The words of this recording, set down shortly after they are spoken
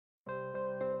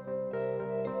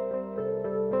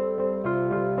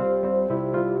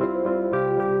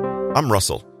I'm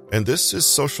Russell, and this is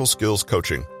Social Skills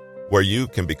Coaching, where you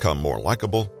can become more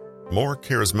likable, more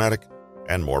charismatic,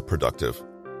 and more productive.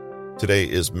 Today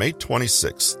is May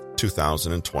 26th,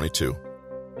 2022.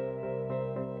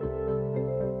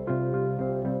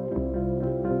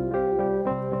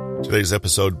 Today's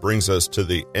episode brings us to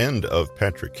the end of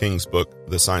Patrick King's book,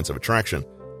 The Science of Attraction.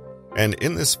 And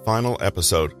in this final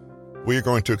episode, we are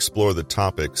going to explore the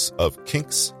topics of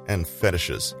kinks and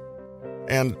fetishes.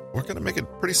 And we're going to make it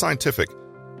pretty scientific,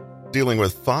 dealing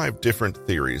with 5 different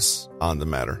theories on the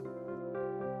matter.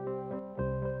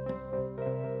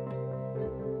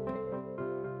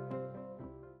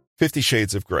 "50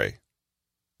 Shades of Grey."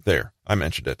 There, I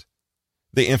mentioned it.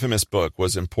 The infamous book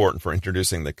was important for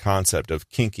introducing the concept of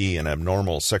kinky and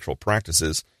abnormal sexual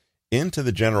practices into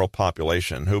the general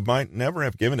population who might never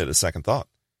have given it a second thought.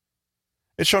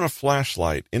 It shone a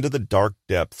flashlight into the dark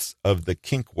depths of the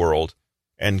kink world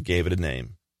and gave it a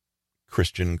name: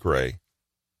 Christian Grey.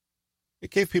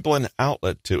 It gave people an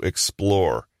outlet to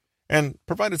explore and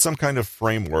provided some kind of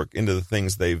framework into the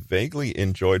things they vaguely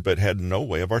enjoyed but had no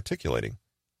way of articulating.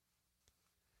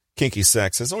 Kinky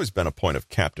sex has always been a point of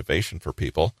captivation for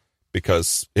people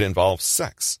because it involves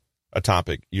sex, a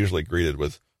topic usually greeted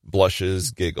with blushes,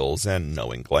 giggles, and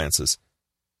knowing glances.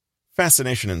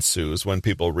 Fascination ensues when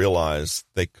people realize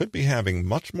they could be having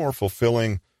much more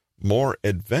fulfilling, more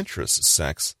adventurous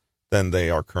sex than they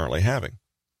are currently having.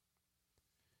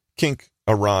 Kink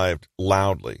arrived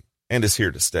loudly and is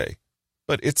here to stay,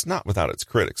 but it's not without its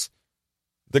critics.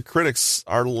 The critics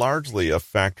are largely a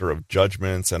factor of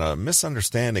judgments and a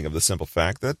misunderstanding of the simple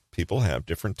fact that people have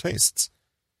different tastes.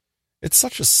 It's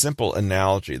such a simple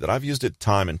analogy that I've used it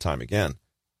time and time again.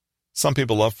 Some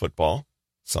people love football,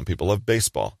 some people love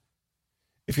baseball.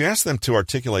 If you ask them to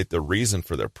articulate the reason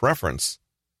for their preference,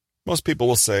 most people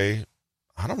will say,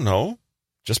 "I don't know,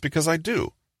 just because I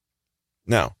do."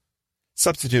 Now,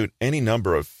 substitute any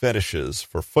number of fetishes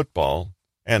for football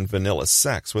and vanilla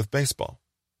sex with baseball.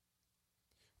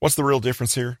 What's the real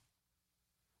difference here?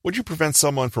 Would you prevent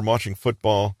someone from watching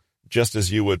football just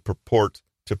as you would purport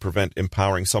to prevent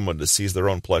empowering someone to seize their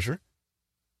own pleasure?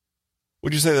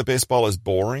 Would you say that baseball is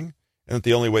boring and that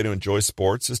the only way to enjoy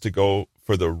sports is to go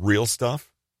for the real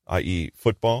stuff, i.e.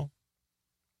 football?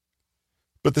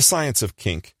 But the science of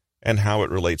kink and how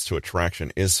it relates to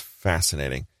attraction is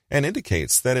fascinating and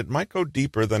indicates that it might go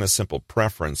deeper than a simple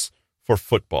preference for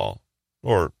football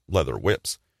or leather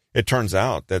whips. It turns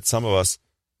out that some of us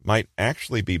might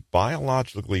actually be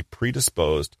biologically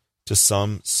predisposed to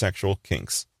some sexual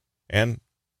kinks and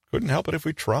couldn't help it if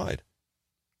we tried.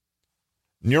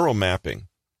 Neuromapping,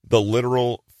 the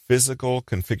literal physical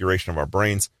configuration of our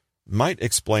brains, might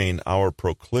explain our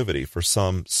proclivity for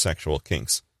some sexual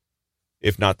kinks.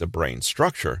 If not the brain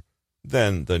structure,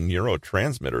 then the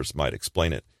neurotransmitters might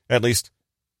explain it. At least,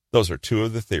 those are 2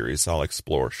 of the theories I'll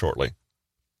explore shortly.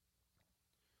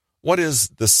 What is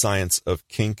the science of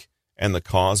kink and the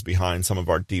cause behind some of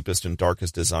our deepest and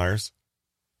darkest desires?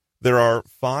 There are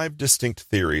 5 distinct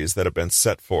theories that have been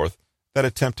set forth that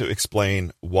attempt to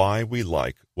explain why we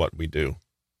like what we do.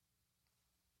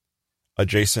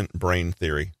 Adjacent brain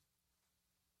theory.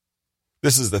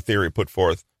 This is the theory put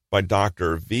forth by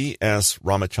Dr. V.S.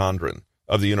 Ramachandran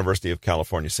of the University of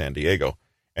California, San Diego,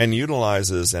 and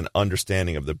utilizes an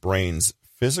understanding of the brain's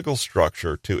physical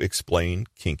structure to explain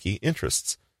kinky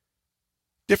interests.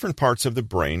 Different parts of the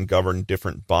brain govern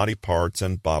different body parts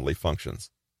and bodily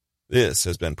functions. This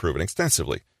has been proven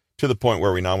extensively, to the point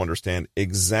where we now understand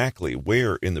exactly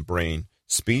where in the brain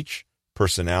speech,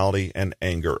 personality, and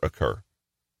anger occur.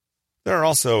 There are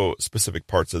also specific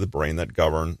parts of the brain that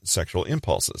govern sexual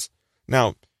impulses.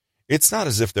 Now, it's not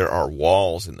as if there are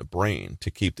walls in the brain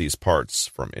to keep these parts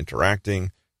from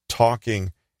interacting,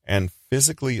 talking, and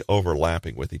physically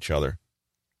overlapping with each other.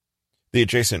 The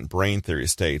adjacent brain theory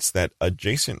states that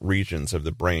adjacent regions of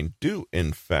the brain do,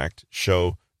 in fact,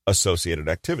 show associated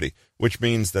activity, which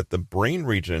means that the brain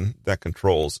region that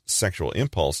controls sexual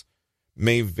impulse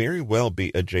may very well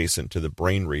be adjacent to the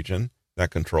brain region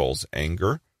that controls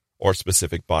anger or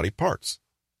specific body parts.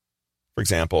 For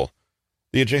example,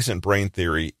 the adjacent brain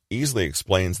theory easily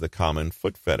explains the common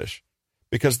foot fetish,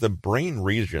 because the brain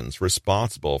regions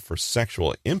responsible for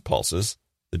sexual impulses,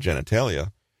 the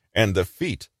genitalia, and the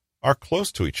feet are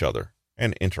close to each other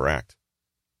and interact.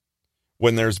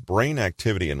 When there's brain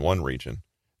activity in one region,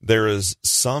 there is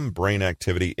some brain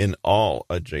activity in all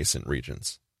adjacent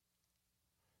regions.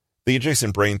 The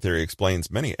adjacent brain theory explains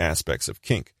many aspects of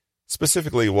kink,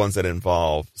 specifically ones that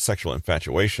involve sexual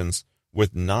infatuations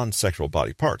with non-sexual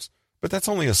body parts, but that's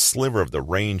only a sliver of the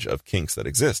range of kinks that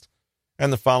exist,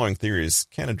 and the following theories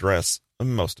can address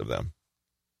most of them.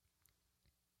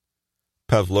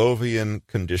 Pavlovian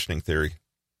conditioning theory.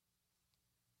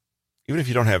 Even if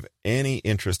you don't have any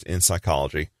interest in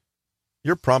psychology,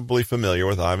 you're probably familiar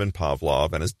with Ivan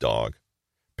Pavlov and his dog.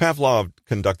 Pavlov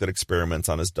conducted experiments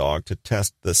on his dog to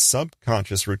test the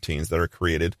subconscious routines that are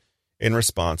created in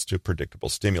response to predictable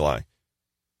stimuli.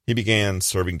 He began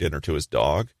serving dinner to his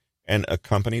dog and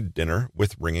accompanied dinner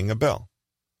with ringing a bell.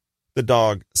 The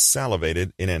dog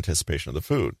salivated in anticipation of the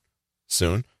food.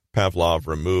 Soon, Pavlov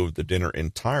removed the dinner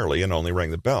entirely and only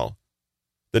rang the bell.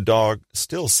 The dog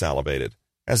still salivated,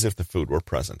 as if the food were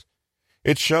present.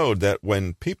 It showed that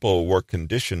when people were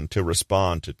conditioned to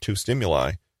respond to two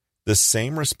stimuli, the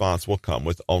same response will come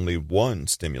with only one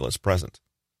stimulus present.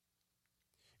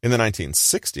 In the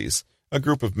 1960s, a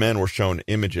group of men were shown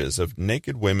images of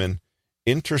naked women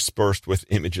interspersed with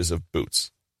images of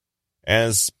boots.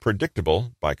 As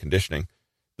predictable by conditioning,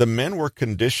 the men were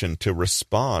conditioned to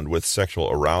respond with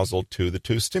sexual arousal to the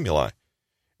two stimuli.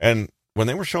 And when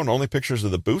they were shown only pictures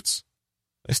of the boots,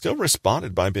 they still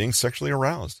responded by being sexually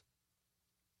aroused.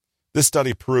 This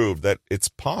study proved that it's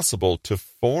possible to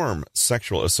form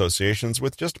sexual associations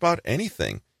with just about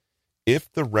anything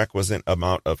if the requisite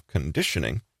amount of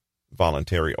conditioning,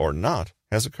 voluntary or not,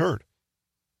 has occurred.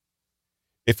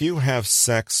 If you have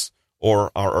sex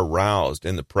or are aroused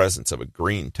in the presence of a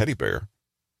green teddy bear,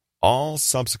 all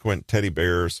subsequent teddy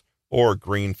bears or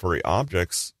green furry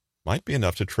objects might be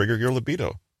enough to trigger your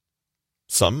libido.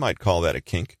 Some might call that a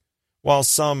kink, while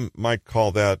some might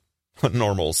call that a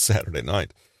normal Saturday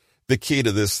night. The key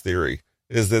to this theory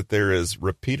is that there is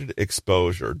repeated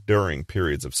exposure during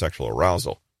periods of sexual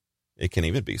arousal. It can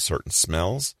even be certain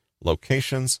smells,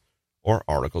 locations, or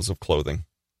articles of clothing.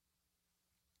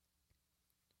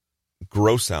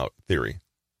 Gross-out theory.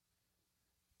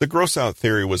 The gross-out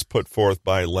theory was put forth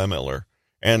by Lemiller,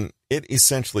 and it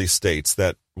essentially states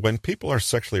that when people are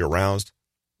sexually aroused,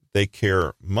 they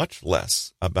care much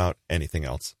less about anything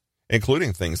else,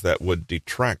 including things that would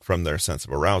detract from their sense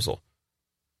of arousal.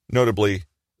 Notably,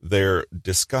 their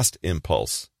disgust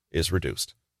impulse is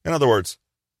reduced. In other words,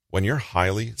 when you're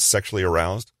highly sexually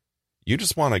aroused, you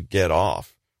just want to get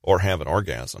off or have an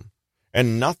orgasm,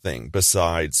 and nothing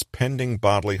besides pending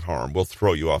bodily harm will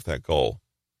throw you off that goal.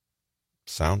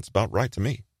 Sounds about right to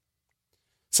me.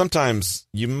 Sometimes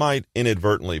you might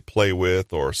inadvertently play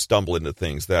with or stumble into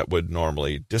things that would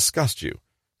normally disgust you,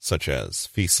 such as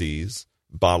feces,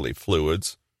 bodily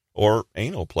fluids, or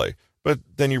anal play, but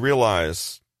then you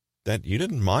realize that you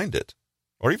didn't mind it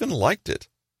or even liked it,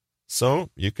 so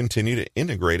you continue to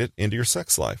integrate it into your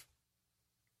sex life.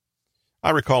 I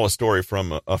recall a story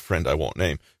from a friend I won't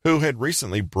name who had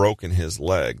recently broken his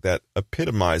leg that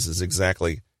epitomizes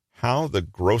exactly how the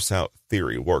gross-out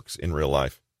theory works in real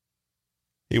life.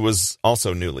 He was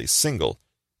also newly single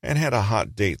and had a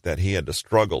hot date that he had to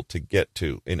struggle to get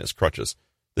to in his crutches.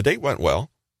 The date went well.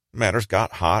 Matters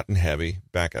got hot and heavy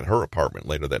back at her apartment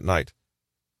later that night.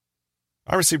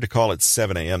 I received a call at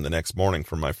 7 a.m. the next morning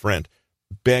from my friend,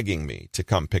 begging me to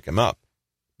come pick him up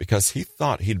because he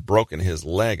thought he'd broken his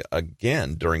leg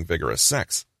again during vigorous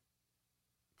sex.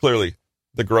 Clearly,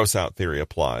 the gross-out theory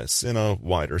applies in a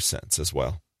wider sense as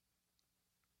well.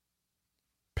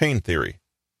 Pain theory.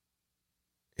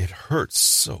 It hurts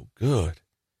so good.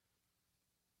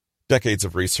 Decades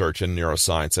of research in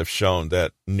neuroscience have shown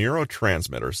that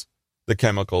neurotransmitters, the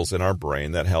chemicals in our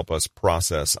brain that help us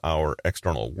process our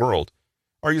external world,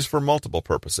 are used for multiple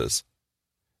purposes.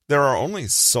 There are only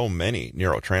so many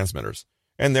neurotransmitters,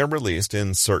 and they're released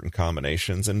in certain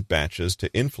combinations and batches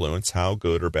to influence how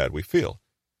good or bad we feel.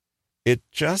 It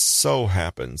just so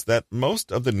happens that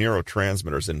most of the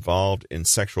neurotransmitters involved in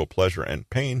sexual pleasure and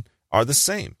pain are the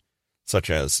same, such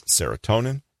as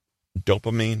serotonin,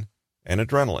 dopamine, and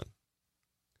adrenaline.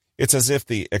 It's as if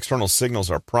the external signals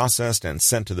are processed and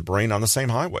sent to the brain on the same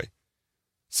highway.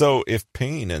 So if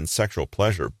pain and sexual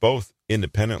pleasure both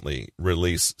independently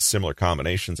release similar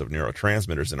combinations of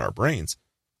neurotransmitters in our brains,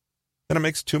 then it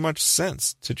makes too much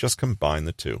sense to just combine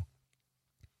the two.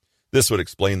 This would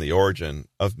explain the origin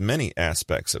of many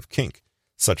aspects of kink,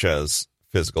 such as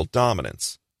physical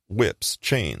dominance, whips,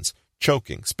 chains,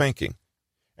 choking, spanking,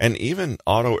 and even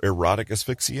autoerotic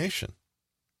asphyxiation.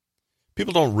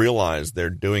 People don't realize they're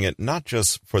doing it not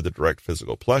just for the direct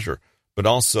physical pleasure, but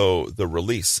also the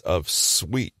release of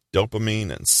sweet dopamine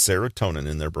and serotonin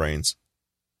in their brains.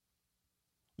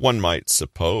 One might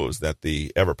suppose that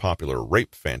the ever-popular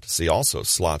rape fantasy also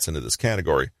slots into this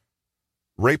category.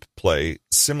 Rape play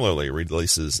similarly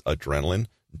releases adrenaline,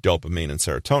 dopamine, and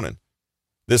serotonin.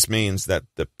 This means that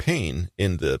the pain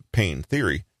in the pain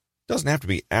theory doesn't have to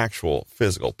be actual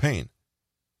physical pain.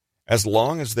 As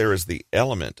long as there is the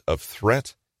element of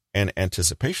threat and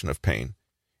anticipation of pain,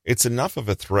 it's enough of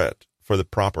a threat for the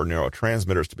proper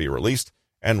neurotransmitters to be released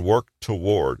and work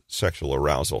toward sexual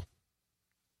arousal.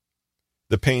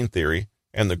 The pain theory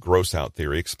and the gross-out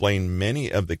theory explain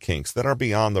many of the kinks that are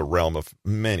beyond the realm of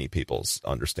many people's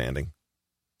understanding.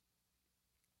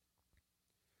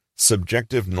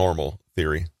 Subjective normal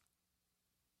theory.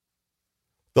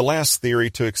 The last theory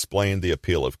to explain the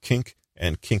appeal of kink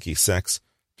and kinky sex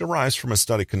derives from a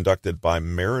study conducted by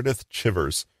Meredith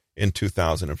Chivers in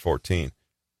 2014.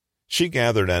 She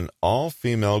gathered an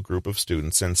all-female group of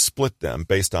students and split them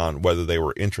based on whether they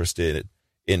were interested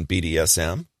in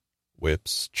BDSM,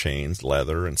 whips, chains,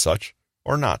 leather, and such,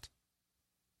 or not.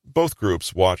 Both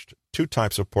groups watched two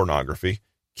types of pornography,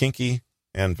 kinky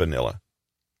and vanilla.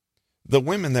 The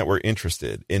women that were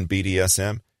interested in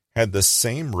BDSM had the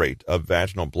same rate of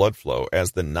vaginal blood flow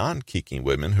as the non-kinky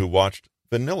women who watched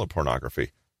vanilla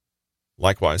pornography.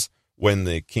 Likewise, when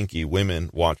the kinky women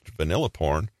watched vanilla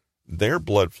porn, their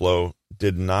blood flow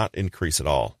did not increase at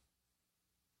all.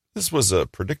 This was a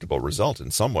predictable result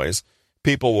in some ways.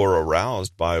 People were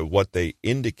aroused by what they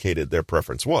indicated their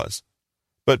preference was,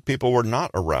 but people were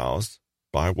not aroused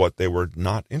by what they were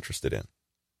not interested in.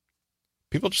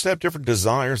 People just have different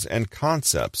desires and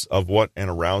concepts of what an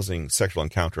arousing sexual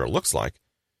encounter looks like,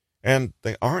 and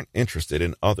they aren't interested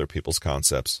in other people's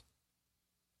concepts.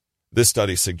 This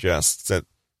study suggests that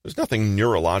there's nothing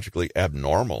neurologically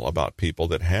abnormal about people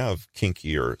that have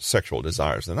kinkier sexual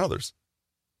desires than others.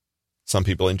 Some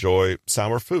people enjoy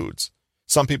sour foods.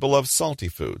 Some people love salty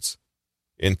foods.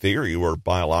 In theory, we're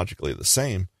biologically the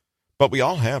same, but we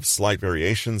all have slight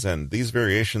variations, and these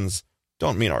variations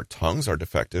don't mean our tongues are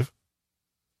defective.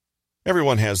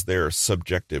 Everyone has their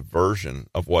subjective version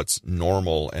of what's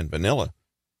normal and vanilla,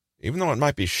 even though it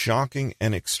might be shocking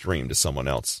and extreme to someone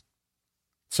else.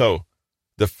 So,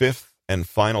 the fifth and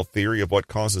final theory of what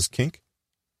causes kink?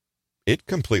 It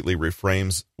completely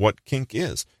reframes what kink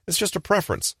is. It's just a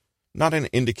preference, not an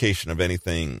indication of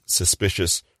anything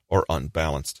suspicious or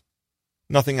unbalanced.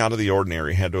 Nothing out of the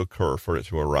ordinary had to occur for it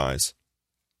to arise.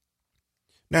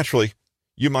 Naturally,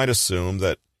 you might assume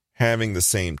that having the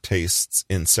same tastes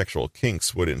in sexual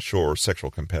kinks would ensure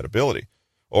sexual compatibility,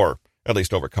 or at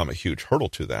least overcome a huge hurdle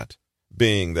to that,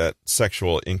 being that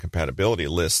sexual incompatibility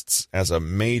lists as a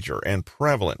major and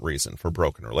prevalent reason for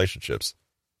broken relationships.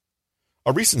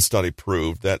 A recent study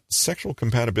proved that sexual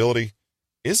compatibility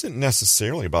isn't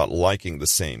necessarily about liking the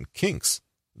same kinks,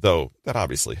 though that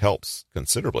obviously helps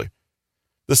considerably.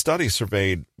 The study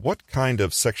surveyed what kind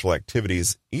of sexual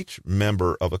activities each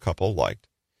member of a couple liked,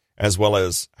 as well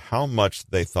as how much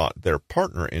they thought their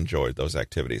partner enjoyed those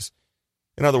activities.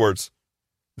 In other words,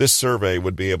 this survey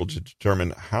would be able to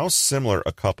determine how similar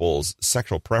a couple's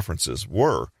sexual preferences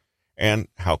were and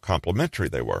how complementary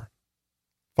they were.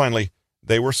 Finally,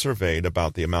 they were surveyed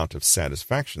about the amount of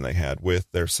satisfaction they had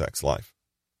with their sex life.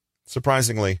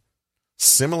 Surprisingly,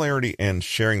 similarity and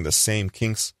sharing the same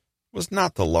kinks was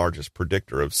not the largest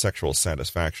predictor of sexual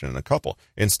satisfaction in a couple.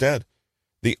 Instead,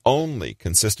 the only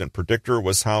consistent predictor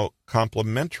was how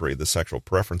complementary the sexual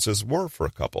preferences were for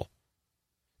a couple.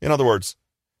 In other words,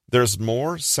 there's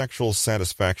more sexual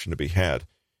satisfaction to be had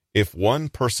if one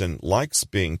person likes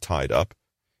being tied up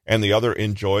and the other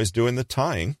enjoys doing the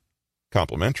tying,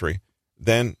 complementary,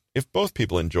 than if both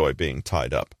people enjoy being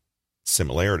tied up,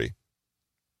 similarity.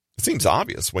 It seems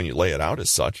obvious when you lay it out as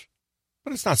such,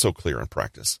 but it's not so clear in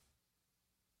practice.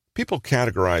 People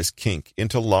categorize kink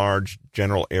into large,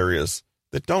 general areas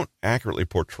that don't accurately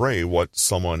portray what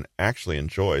someone actually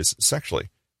enjoys sexually.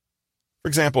 For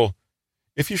example,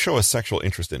 if you show a sexual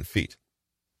interest in feet,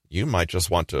 you might just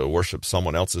want to worship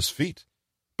someone else's feet,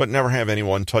 but never have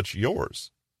anyone touch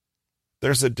yours.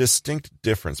 There's a distinct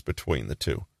difference between the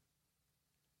two.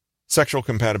 Sexual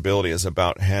compatibility is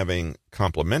about having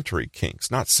complementary kinks,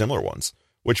 not similar ones,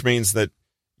 which means that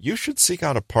you should seek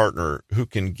out a partner who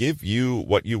can give you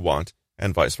what you want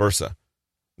and vice versa,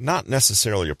 not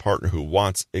necessarily a partner who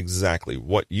wants exactly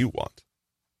what you want.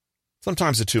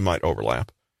 Sometimes the two might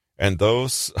overlap, and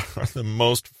those are the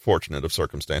most fortunate of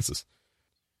circumstances.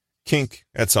 Kink,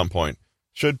 at some point,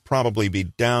 should probably be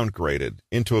downgraded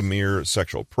into a mere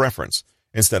sexual preference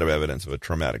instead of evidence of a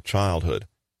traumatic childhood.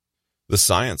 The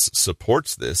science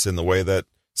supports this in the way that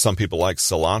some people like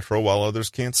cilantro while others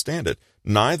can't stand it.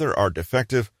 Neither are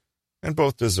defective, and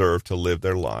both deserve to live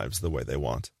their lives the way they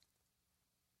want.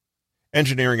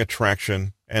 Engineering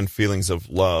attraction and feelings of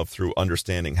love through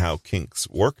understanding how kinks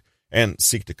work and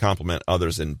seek to compliment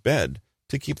others in bed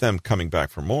to keep them coming back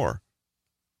for more.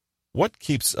 What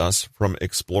keeps us from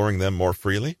exploring them more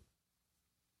freely?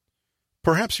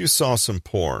 Perhaps you saw some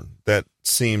porn that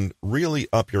seemed really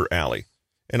up your alley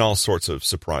in all sorts of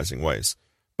surprising ways,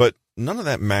 but none of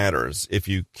that matters if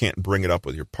you can't bring it up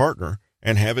with your partner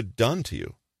and have it done to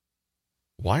you.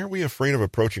 Why are we afraid of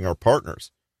approaching our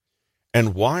partners?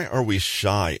 And why are we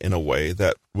shy in a way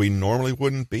that we normally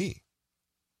wouldn't be?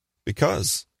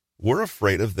 Because we're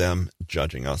afraid of them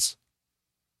judging us.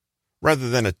 Rather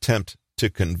than attempt to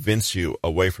convince you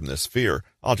away from this fear,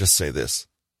 I'll just say this.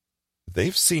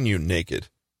 They've seen you naked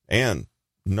and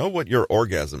know what your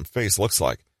orgasm face looks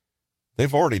like.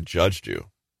 They've already judged you,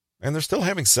 and they're still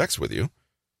having sex with you.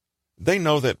 They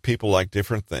know that people like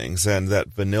different things and that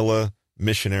vanilla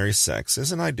missionary sex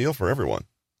isn't ideal for everyone.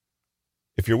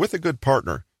 If you're with a good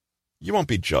partner, you won't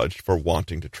be judged for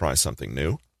wanting to try something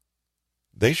new.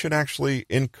 They should actually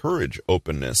encourage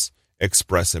openness,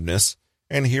 expressiveness,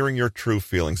 and hearing your true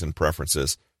feelings and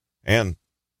preferences, and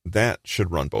that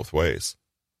should run both ways.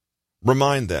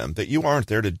 Remind them that you aren't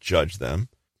there to judge them,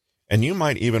 and you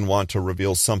might even want to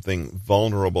reveal something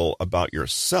vulnerable about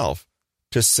yourself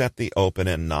to set the open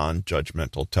and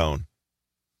non-judgmental tone.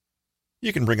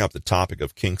 You can bring up the topic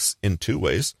of kinks in two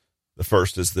ways. The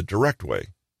first is the direct way,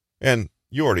 and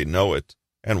you already know it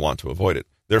and want to avoid it.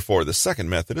 Therefore, the second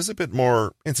method is a bit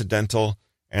more incidental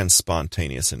and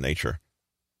spontaneous in nature.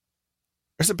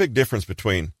 There's a big difference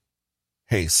between,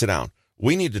 hey, sit down,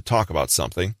 we need to talk about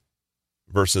something,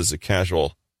 versus a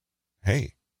casual,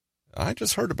 hey, I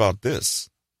just heard about this.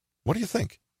 What do you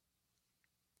think?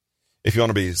 If you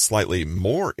want to be slightly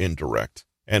more indirect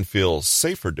and feel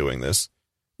safer doing this,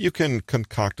 you can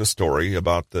concoct a story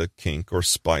about the kink or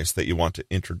spice that you want to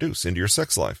introduce into your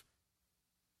sex life.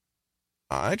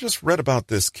 I just read about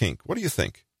this kink. What do you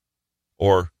think?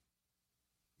 Or,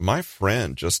 my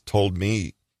friend just told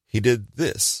me he did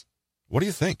this. What do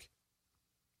you think?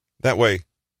 That way,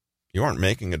 you aren't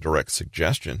making a direct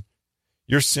suggestion.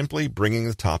 You're simply bringing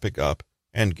the topic up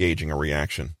and gauging a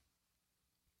reaction.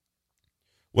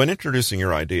 When introducing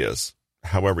your ideas,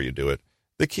 however you do it,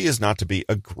 the key is not to be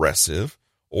aggressive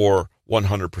or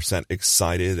 100%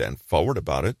 excited and forward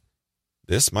about it.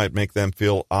 This might make them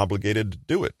feel obligated to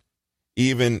do it,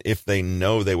 even if they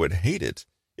know they would hate it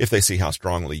if they see how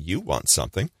strongly you want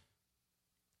something.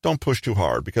 Don't push too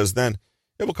hard, because then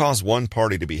it will cause one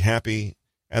party to be happy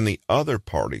and the other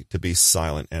party to be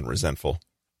silent and resentful.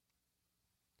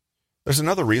 There's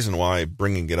another reason why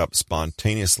bringing it up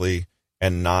spontaneously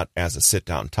and not as a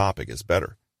sit-down topic is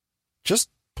better. Just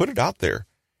put it out there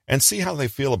and see how they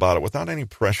feel about it without any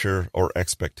pressure or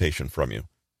expectation from you.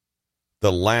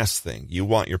 The last thing you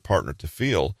want your partner to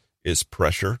feel is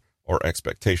pressure or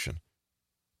expectation.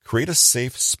 Create a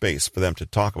safe space for them to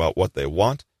talk about what they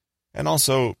want and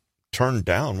also turn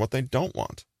down what they don't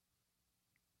want.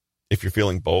 If you're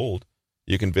feeling bold,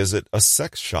 you can visit a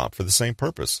sex shop for the same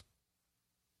purpose.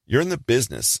 You're in the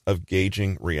business of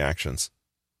gauging reactions.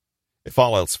 If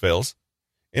all else fails,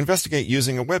 investigate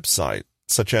using a website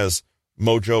such as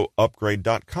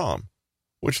mojoupgrade.com,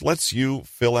 which lets you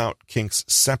fill out kinks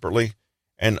separately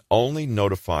and only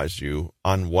notifies you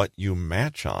on what you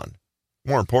match on.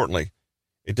 More importantly,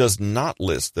 it does not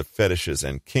list the fetishes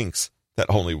and kinks that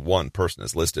only one person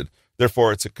has listed.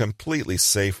 Therefore, it's a completely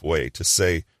safe way to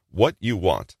say what you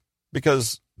want,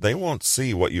 because they won't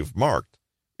see what you've marked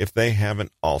if they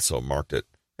haven't also marked it.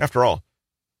 After all,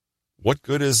 what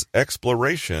good is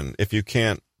exploration if you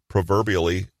can't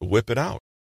proverbially whip it out?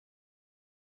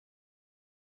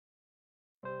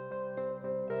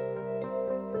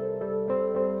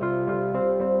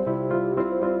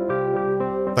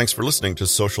 Thanks for listening to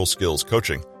Social Skills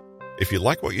Coaching. If you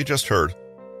like what you just heard,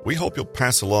 we hope you'll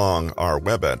pass along our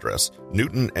web address,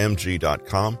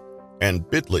 newtonmg.com, and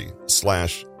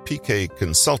bit.ly/PK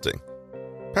Consulting.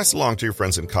 Pass along to your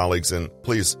friends and colleagues, and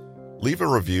please leave a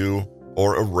review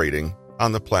or a rating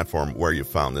on the platform where you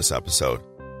found this episode.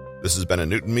 This has been a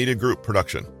Newton Media Group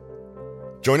production.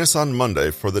 Join us on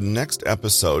Monday for the next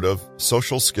episode of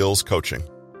Social Skills Coaching.